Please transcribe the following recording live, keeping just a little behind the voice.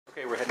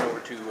Okay, we're heading over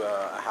to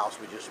a house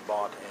we just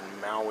bought in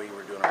Maui.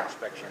 We're doing our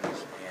inspections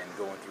and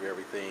going through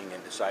everything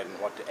and deciding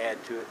what to add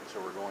to it.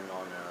 So we're going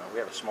on, we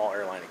have a small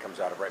airline that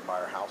comes out of right by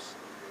our house.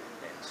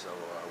 And so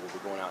we'll be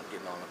going out and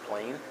getting on the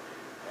plane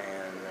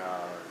and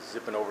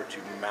zipping over to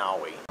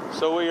Maui.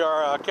 So we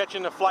are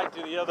catching the flight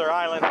to the other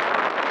island.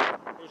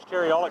 Here's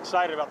Terry, all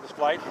excited about this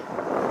flight,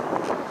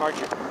 aren't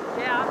you?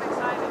 Yeah, I'm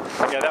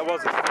excited. Yeah, that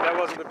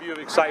wasn't the view of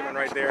excitement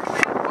right there.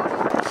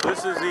 So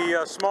this is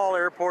the small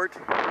airport.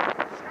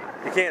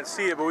 You can't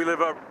see it, but we live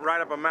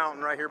right up a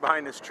mountain right here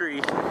behind this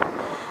tree,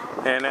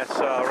 and that's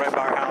right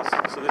by our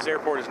house. So this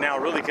airport is now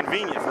really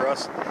convenient for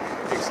us,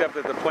 except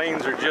that the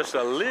planes are just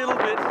a little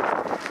bit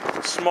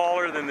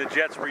smaller than the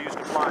jets we're used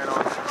to flying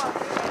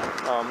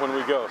on when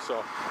we go.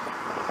 So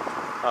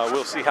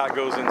we'll see how it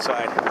goes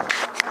inside.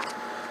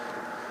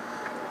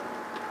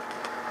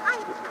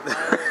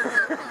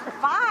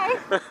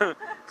 Bye.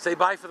 Say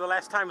bye for the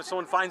last time if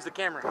someone finds the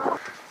camera.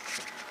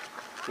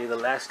 Okay, the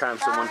last time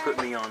someone put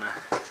me on a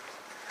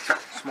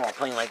small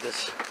plane like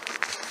this,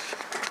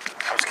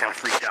 I was kind of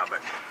freaked out,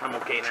 but I'm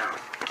okay now.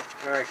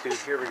 All right, dude,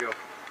 here we go.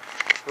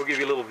 We'll give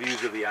you little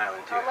views of the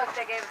island, too. Oh, look,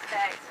 they gave us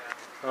bags.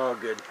 Oh,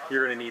 good.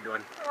 You're going to need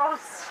one. Oh,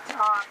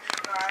 stop.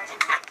 Sorry.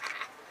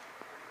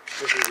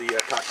 This is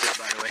the cockpit,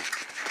 by the way.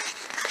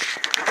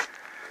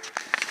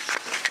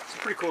 It's a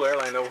pretty cool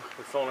airline, though.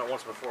 We've flown it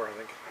once before, I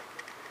think.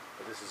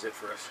 But this is it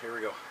for us. Here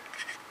we go.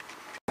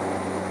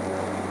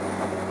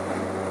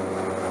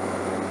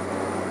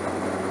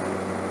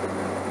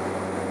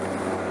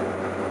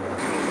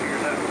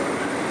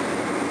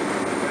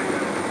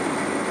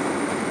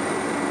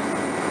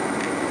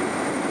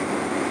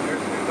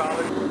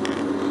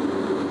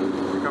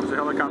 Here comes the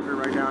helicopter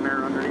right down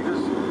there underneath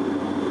us,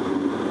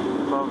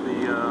 above the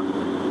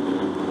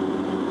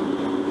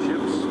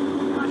ships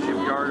in the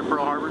shipyard at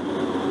Pearl Harbor.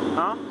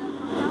 Huh?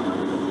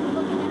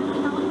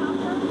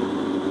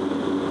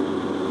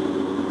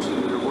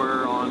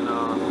 We're on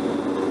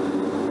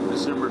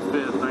December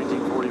 5th,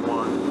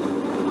 1941.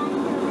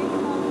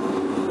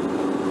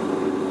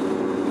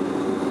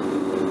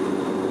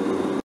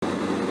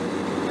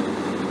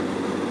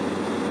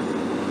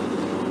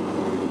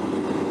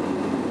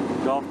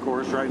 Golf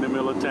course right in the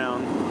middle of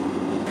town.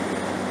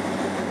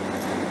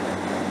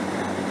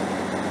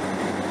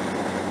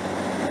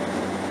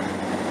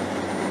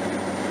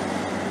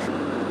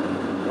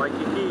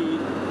 Waikiki.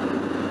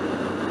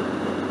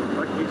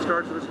 Waikiki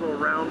starts with this little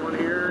round one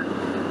here,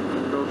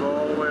 goes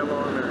all the way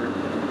along there.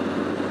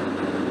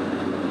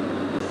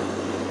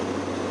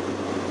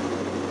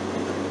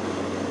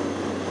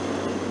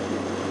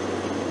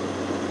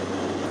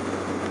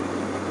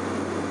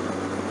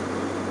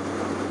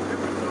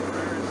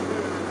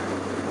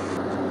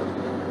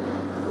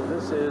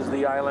 This is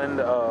the island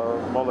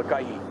of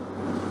Molokai.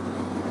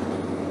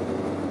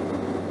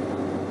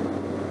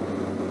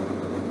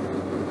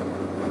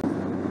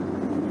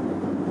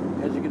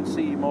 As you can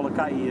see,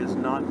 Molokai is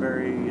not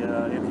very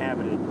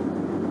inhabited.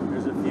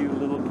 There's a few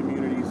little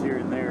communities here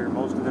and there.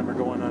 Most of them are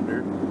going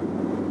under.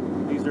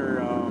 These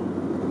are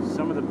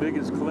some of the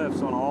biggest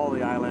cliffs on all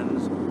the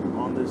islands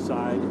on this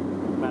side.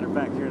 Matter of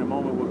fact, here in a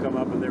moment we'll come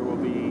up and there will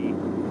be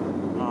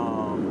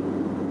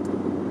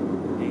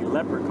a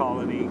leper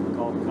colony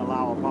called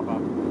Aloha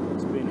Paradise.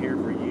 It's been here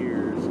for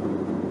years.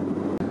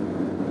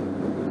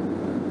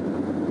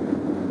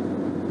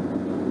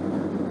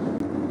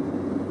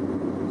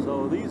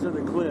 So these are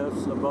the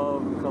cliffs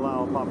above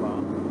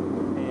Kalaupapa,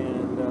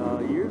 and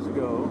years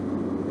ago,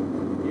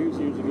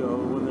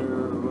 when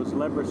there was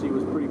leprosy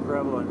was pretty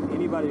prevalent,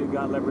 anybody who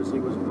got leprosy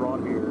was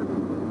brought here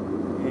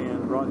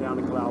and brought down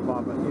to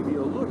Kalaupapa. If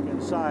you look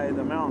inside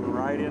the mountain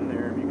right in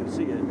there, if you can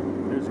see it,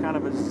 there's kind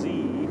of a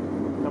Z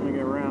coming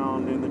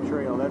around in the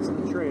trail. That's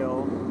the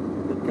trail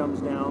that comes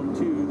down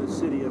to the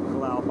city of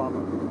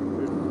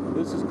Kalaupapa.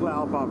 This is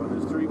Kalaupapa.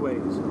 There's three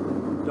ways.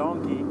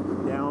 Donkey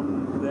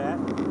down that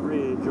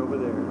ridge over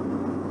there.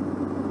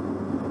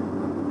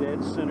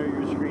 Dead center of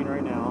your screen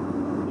right now.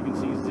 You can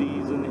see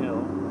Z's in the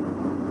hill.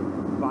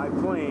 By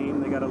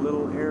plane, they got a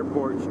little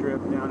airport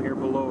strip down here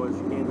below us.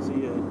 You can't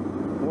see it.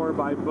 Or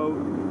by boat,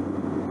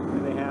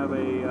 and they have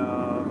a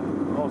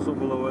also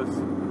below us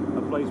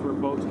a place where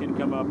boats can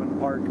come up and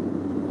park.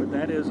 But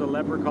that is a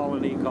leper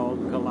colony called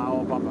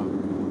Kalaupapa.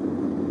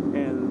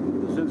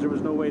 And since there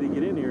was no way to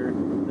get in here,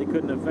 they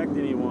couldn't affect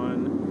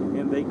anyone,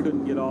 and they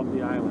couldn't get off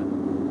the island.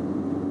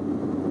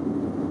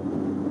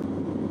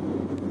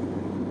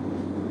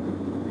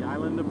 The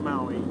island of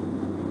Maui.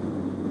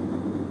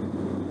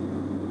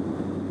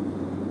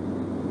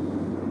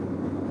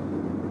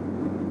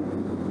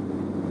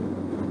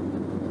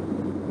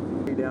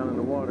 Down in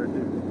the water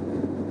too.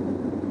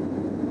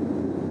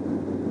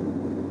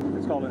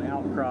 It's called an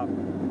outcrop,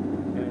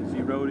 and it's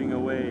eroding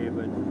away,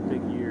 but it'll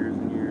take years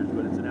and years,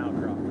 but it's an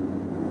outcrop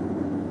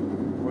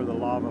where the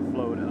lava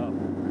flowed up.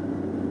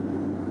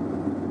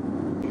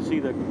 You see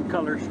the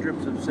color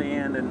strips of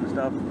sand and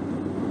stuff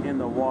in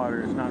the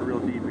water. It's not real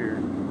deep here.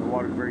 The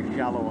water's very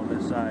shallow on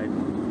this side.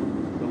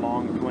 The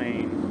long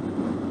plain.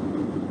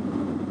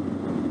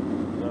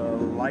 The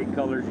light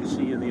colors you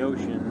see in the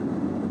ocean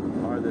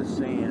are of the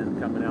sand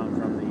coming out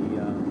from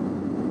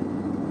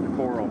the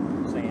coral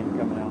sand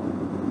coming out.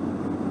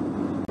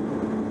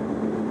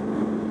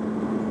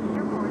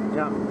 Airport.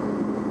 Yeah.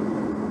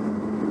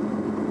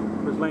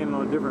 It's landing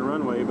on a different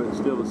runway, but it's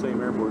still the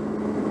same airport.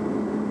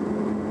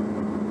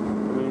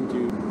 Coming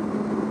into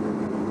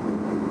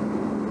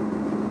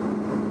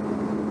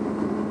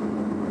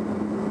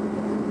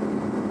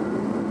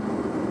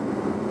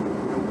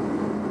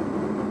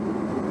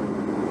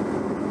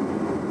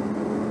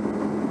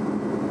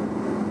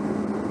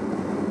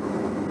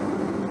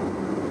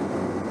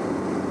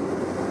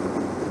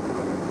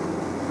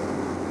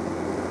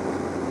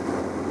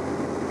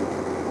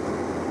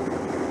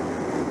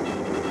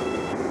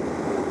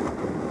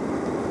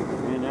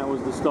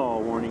was the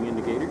stall warning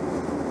indicator.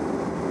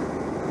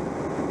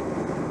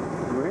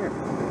 We're here.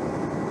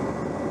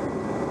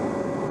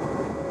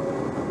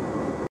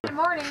 Good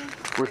morning.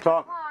 We're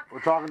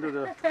talking to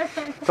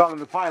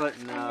the pilot,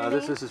 and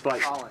this is his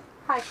flight. Colin.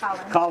 Hi,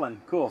 Colin.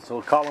 Colin, cool.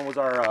 So Colin was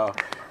our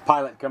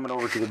pilot coming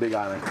over to the Big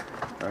Island.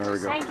 There we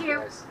go. Thank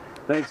you.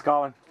 Thanks,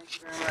 Colin.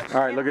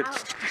 All right, look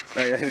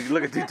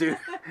at you two.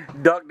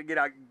 Duck to get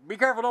out. Be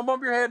careful, don't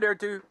bump your head there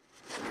too.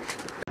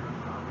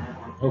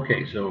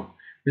 Okay, so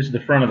this is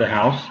the front of the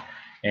house,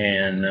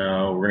 and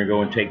we're going to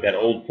go and take that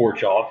old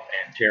porch off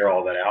and tear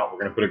all that out. We're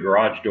going to put a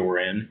garage door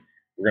in.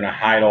 We're going to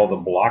hide all the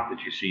block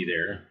that you see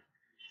there.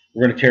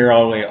 We're going to tear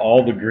away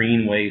all the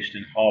green waste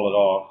and haul it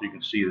off. You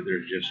can see that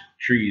there's just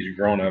trees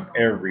grown up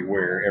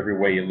everywhere. Every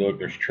way you look,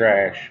 there's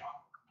trash,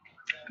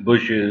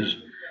 bushes,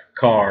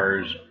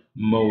 cars,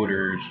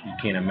 motors. You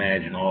can't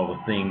imagine all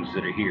the things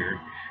that are here.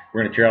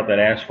 We're going to tear out that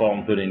asphalt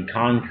and put in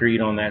concrete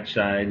on that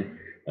side.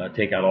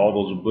 Take out all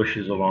those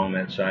bushes along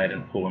that side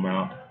and pull them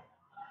out.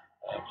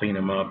 Clean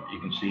them up.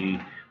 You can see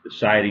the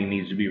siding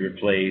needs to be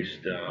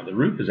replaced. The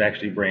roof is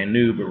actually brand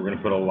new, but we're going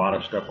to put a lot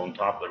of stuff on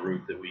top of the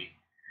roof that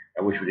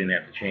I wish we didn't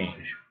have to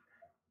change.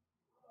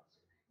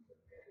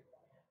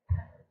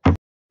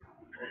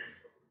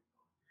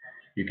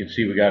 You can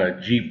see we got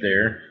a Jeep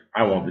there.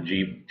 I want the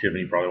Jeep.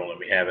 Tiffany probably won't let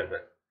me have it,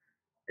 but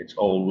it's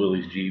old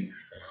Willie's Jeep.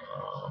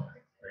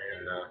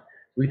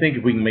 We think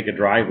if we can make a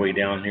driveway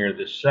down here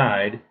this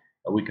side,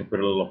 we can put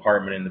a little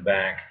apartment in the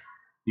back.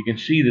 You can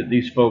see that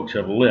these folks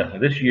have left. Now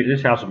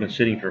this house has been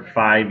sitting for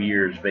 5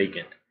 years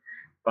vacant.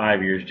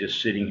 5 years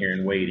just sitting here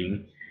and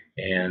waiting.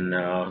 And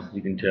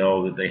you can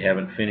tell that they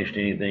haven't finished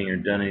anything or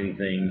done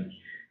anything.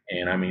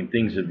 And I mean,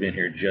 things have been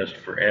here just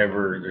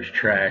forever. There's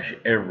trash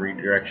every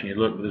direction you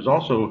look. But there's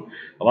also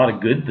a lot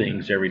of good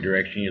things every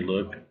direction you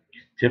look.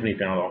 Tiffany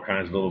found all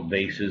kinds of little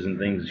vases and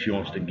things that she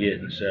wants to get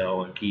and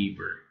sell and keep.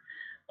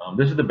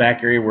 This is the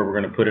back area where we're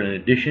going to put an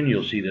addition.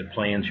 You'll see the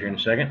plans here in a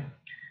second.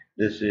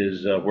 This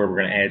is where we're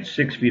going to add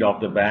 6 feet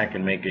off the back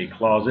and make a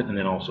closet, and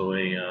then also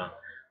a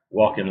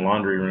walk-in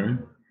laundry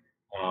room.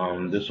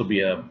 This will be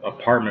an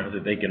apartment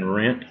that they can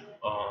rent,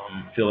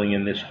 filling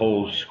in this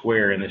whole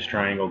square in this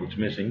triangle that's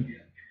missing.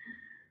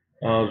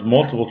 There's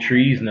multiple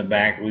trees in the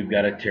back we've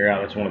got to tear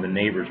out. That's one of the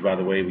neighbors, by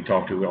the way, we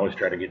talk to. We always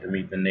try to get to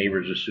meet the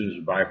neighbors as soon as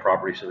we buy a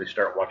property so they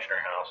start watching our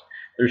house.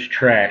 There's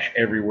trash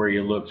everywhere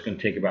you look. It's going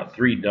to take about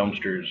 3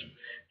 dumpsters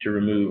to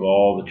remove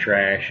all the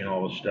trash and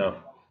all the stuff.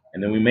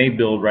 And then we may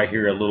build right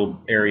here a little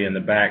area in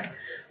the back,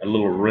 a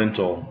little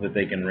rental that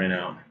they can rent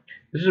out.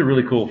 This is a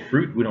really cool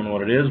fruit. We don't know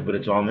what it is, but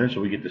it's on there,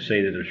 so we get to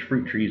say that there's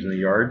fruit trees in the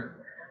yard.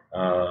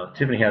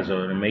 Tiffany has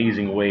an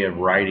amazing way of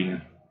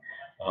writing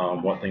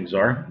what things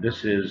are.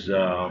 This is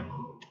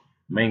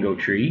mango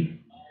tree,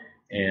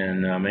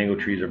 and mango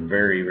trees are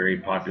very, very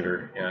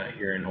popular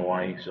here in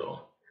Hawaii, so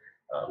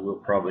we'll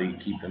probably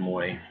keep them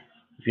away.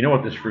 If you know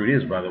what this fruit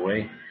is, by the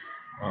way,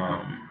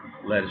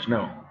 let us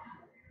know.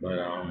 But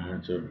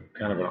it's a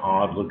kind of an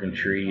odd looking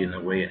tree in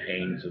the way it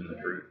hangs in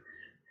the fruit.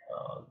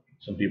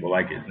 Some people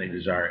like it and they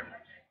desire it.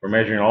 We're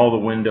measuring all the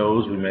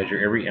windows. We measure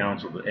every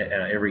ounce of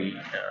every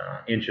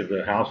inch of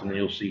the house, and then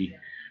you'll see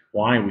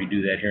why we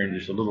do that here in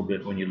just a little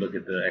bit when you look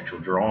at the actual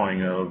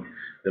drawing of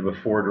the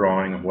before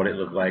drawing of what it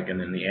looked like, and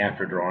then the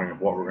after drawing of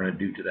what we're going to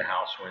do to the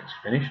house when it's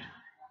finished.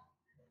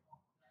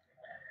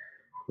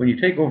 When you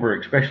take over,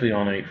 especially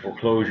on a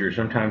foreclosure,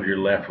 sometimes you're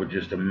left with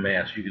just a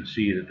mess. You can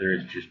see that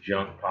there's just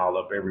junk piled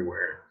up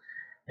everywhere.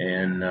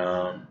 And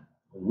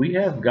we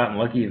have gotten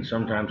lucky and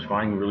sometimes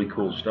find really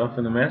cool stuff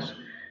in the mess.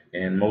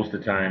 And most of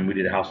the time, we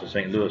did a house in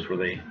St. Louis where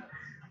they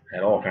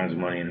had all kinds of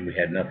money and we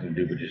had nothing to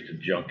do but just to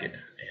junk it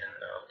and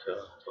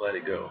to let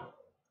it go.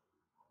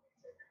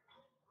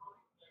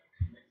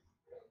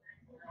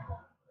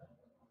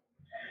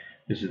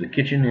 This is the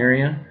kitchen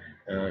area.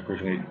 Of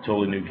course, we get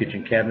totally new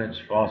kitchen cabinets,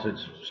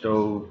 faucets,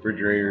 stove,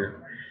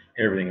 refrigerator.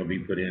 Everything will be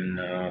put in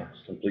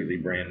completely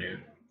brand new.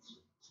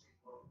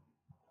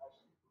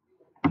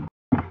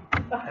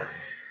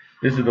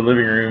 This is the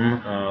living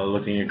room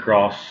looking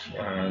across,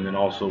 and then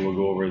also we'll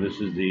go over, this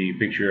is the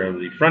picture of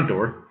the front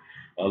door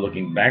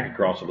looking back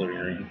across the living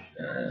room.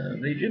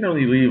 They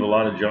generally leave a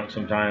lot of junk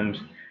sometimes,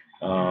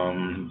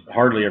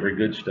 hardly ever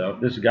good stuff.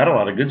 This has got a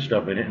lot of good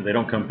stuff in it, and they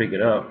don't come pick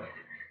it up.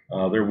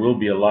 There will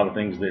be a lot of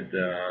things that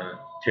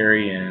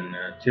Terry and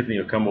Tiffany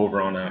will come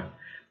over on a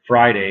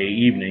Friday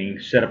evening,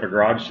 set up a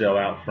garage sale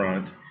out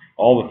front.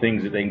 All the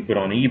things that they can put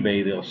on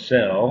eBay, they'll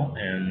sell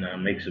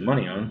and make some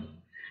money on.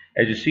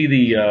 As you see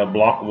the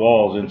block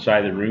walls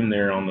inside the room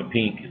there on the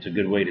pink, it's a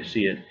good way to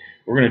see it.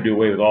 We're going to do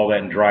away with all that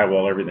and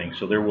drywall everything.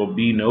 So there will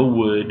be no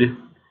wood,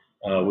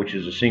 which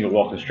is a single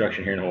wall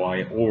construction here in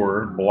Hawaii,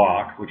 or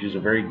block, which is a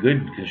very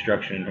good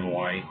construction in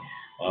Hawaii,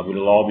 but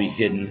it'll all be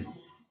hidden,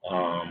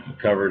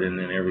 covered, and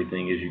then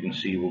everything, as you can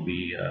see, will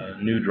be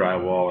new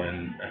drywall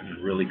and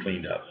really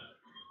cleaned up.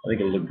 I think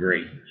it'll look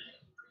great.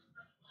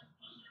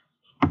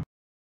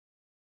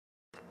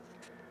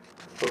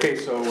 Okay,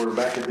 so we're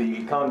back at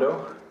the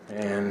condo,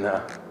 and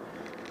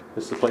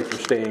this is the place we're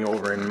staying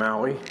over in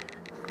Maui.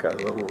 Got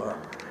a little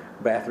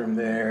bathroom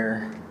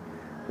there,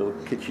 little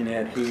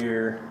kitchenette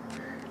here,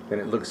 then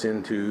it looks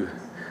into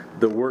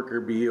the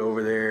worker bee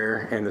over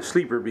there and the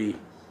sleeper bee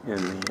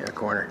in the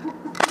corner.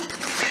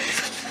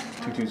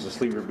 Tutu's the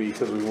sleeper bee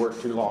because we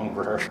worked too long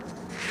for her.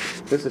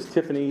 This is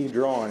Tiffany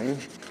drawing.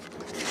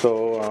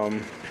 So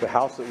the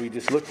house that we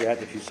just looked at,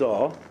 that you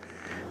saw,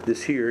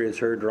 this here is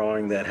her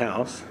drawing that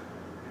house.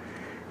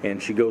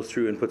 And she goes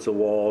through and puts the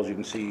walls. You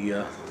can see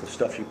the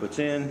stuff she puts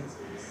in,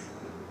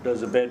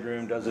 does the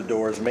bedroom, does the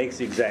doors, makes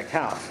the exact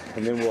house.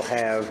 And then we'll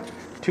have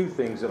two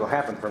things that'll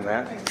happen from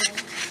that.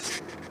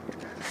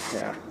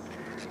 Yeah.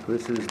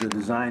 This is the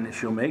design that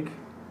she'll make.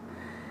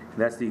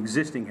 That's the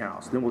existing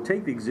house. Then we'll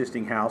take the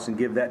existing house and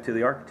give that to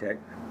the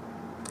architect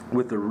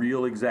with the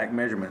real exact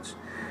measurements.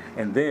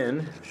 And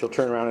then she'll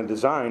turn around and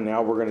design.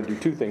 Now we're going to do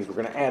two things. We're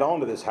going to add on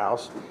to this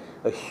house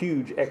a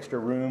huge extra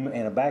room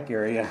and a back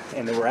area,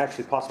 and then we're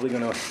actually possibly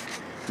going to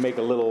make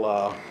a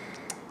little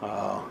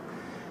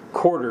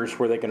quarters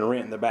where they can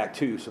rent in the back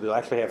too. So they'll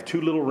actually have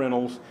two little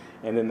rentals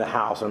and then the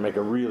house, and make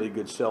a really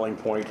good selling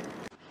point.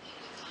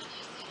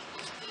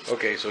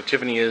 Okay, so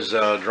Tiffany is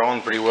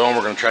drawing pretty well, and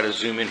we're going to try to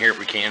zoom in here if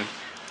we can.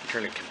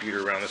 Turn the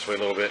computer around this way a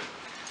little bit.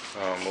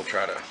 We'll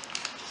try to.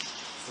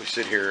 We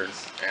sit here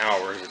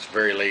hours. It's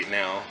very late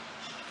now,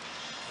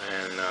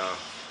 and there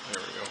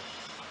we go.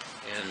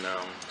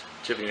 And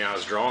Tiffany now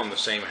is drawing the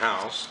same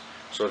house.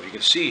 So if you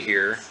can see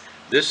here,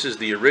 this is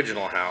the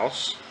original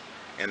house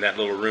and that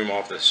little room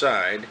off the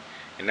side.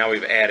 And now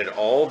we've added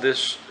all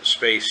this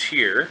space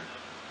here,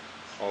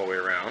 all the way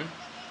around.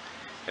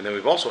 And then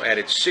we've also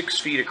added 6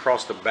 feet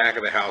across the back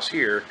of the house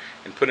here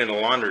and put in a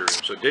laundry room.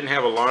 So it didn't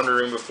have a laundry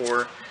room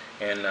before.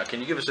 And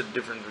can you give us a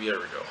different view? There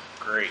we go.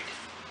 Great.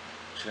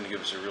 It's going to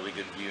give us a really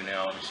good view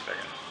now. Let me see if I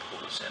can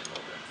pull this in a little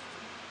bit.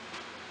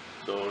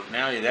 So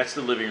now that's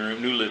the living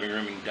room, new living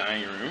room and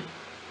dining room.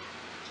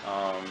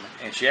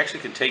 And she actually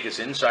can take us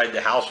inside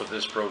the house with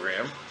this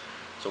program.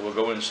 So we'll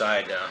go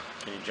inside.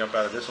 Can you jump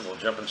out of this? And we'll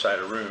jump inside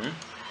a room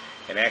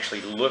and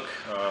actually look.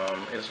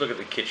 Let's look at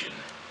the kitchen,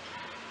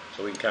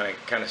 so we can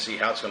kind of see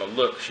how it's going to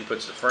look. She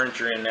puts the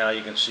furniture in now.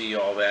 You can see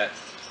all that,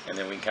 and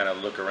then we can kind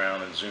of look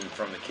around and zoom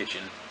from the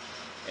kitchen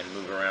and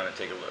move around and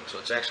take a look. So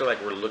it's actually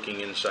like we're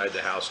looking inside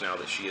the house now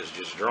that she has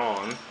just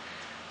drawn,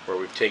 where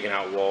we've taken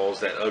out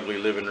walls. That ugly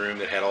living room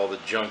that had all the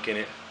junk in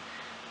it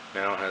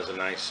now has a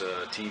nice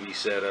TV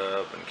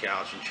setup and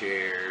couch and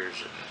chairs,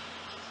 and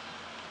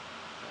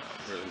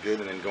really good.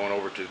 And then going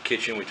over to the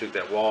kitchen, we took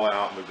that wall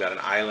out and we've got an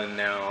island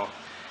now,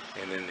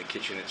 and then the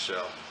kitchen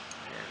itself,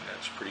 and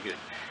that's pretty good.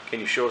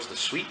 Can you show us the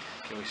suite?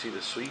 Can we see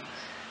the suite?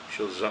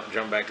 She'll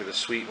jump back to the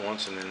suite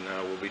once, and then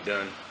we'll be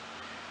done.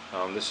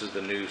 This is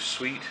the new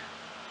suite.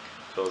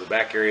 So the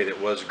back area that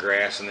was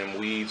grass and then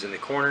weeds in the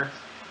corner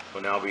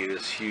will now be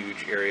this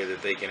huge area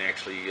that they can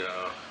actually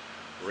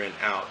rent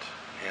out.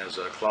 Has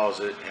a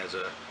closet,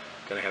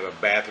 gonna have a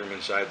bathroom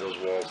inside those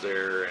walls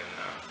there, and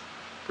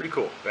pretty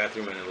cool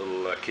bathroom and a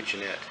little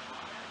kitchenette.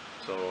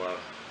 So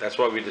that's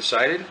what we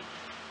decided,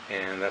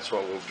 and that's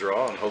what we'll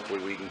draw, and hopefully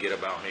we can get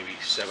about maybe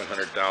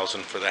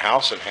 $700,000 for the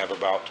house and have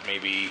about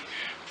maybe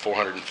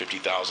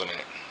 $450,000 in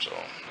it. So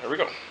there we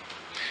go.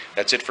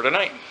 That's it for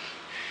tonight.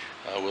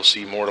 We'll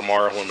see more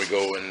tomorrow when we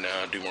go and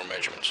do more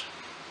measurements.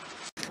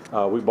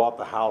 We bought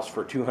the house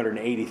for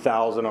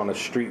 $280,000 on a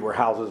street where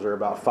houses are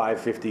about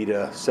 $550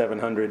 to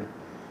 $700,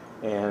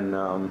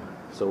 and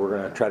so we're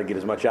going to try to get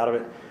as much out of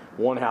it.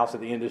 One house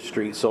at the end of the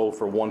street sold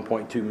for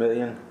 $1.2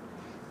 million,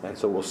 and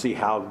so we'll see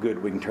how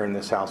good we can turn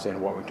this house in,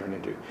 what we turn it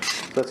into.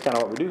 So that's kind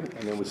of what we do,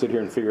 and then we sit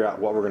here and figure out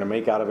what we're going to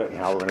make out of it and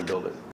how we're going to build it.